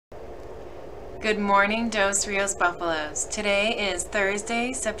Good morning, Dos Rios Buffaloes. Today is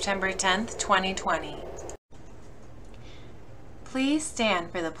Thursday, September 10th, 2020. Please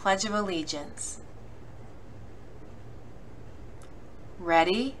stand for the Pledge of Allegiance.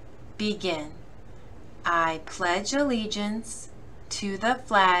 Ready? Begin. I pledge allegiance to the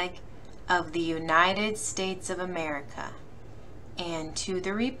flag of the United States of America and to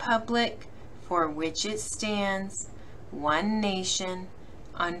the republic for which it stands, one nation,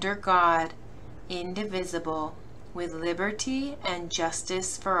 under God, indivisible, with liberty and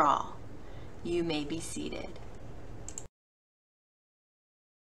justice for all. You may be seated.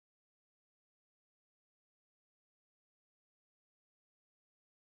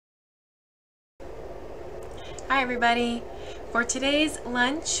 Hi everybody. For today's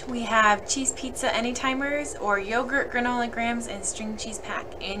lunch, we have cheese pizza anytimers or yogurt granola grams and string cheese pack.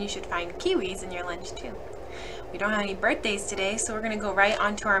 And you should find kiwis in your lunch too. We don't have any birthdays today, so we're going to go right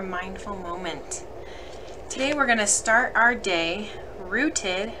on to our mindful moment. Today we're going to start our day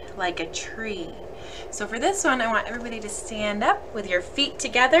rooted like a tree. So for this one, I want everybody to stand up with your feet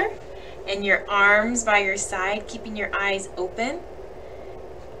together and your arms by your side, keeping your eyes open.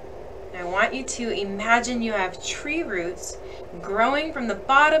 I want you to imagine you have tree roots growing from the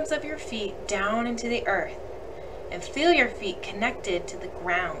bottoms of your feet down into the earth, and feel your feet connected to the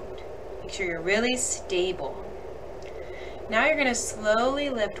ground. Make sure you're really stable. Now you're going to slowly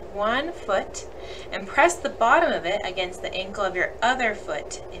lift one foot and press the bottom of it against the ankle of your other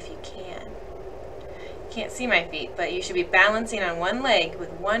foot if you can. You can't see my feet, but you should be balancing on one leg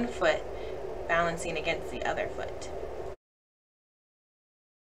with one foot balancing against the other foot.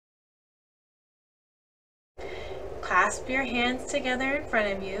 Clasp your hands together in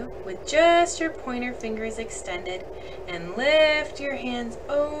front of you with just your pointer fingers extended and lift your hands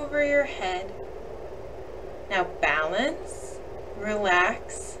over your head. Now balance,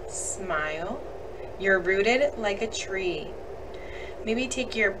 relax, smile. You're rooted like a tree. Maybe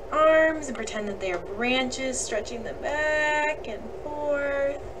take your arms and pretend that they are branches, stretching them back and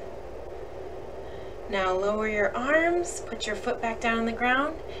forth. Now lower your arms, put your foot back down on the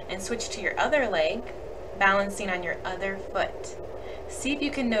ground, and switch to your other leg, balancing on your other foot. See if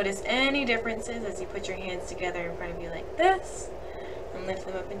you can notice any differences as you put your hands together in front of you like this, and lift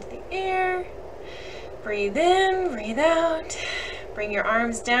them up into the air. Breathe in, breathe out. Bring your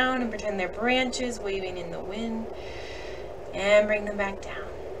arms down and pretend they're branches waving in the wind, and bring them back down.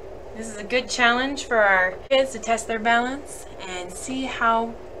 This is a good challenge for our kids to test their balance and see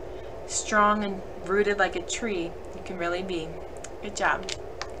how strong and rooted like a tree you can really be. Good job.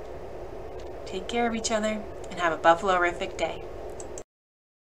 Take care of each other and have a Buffalo-rific day.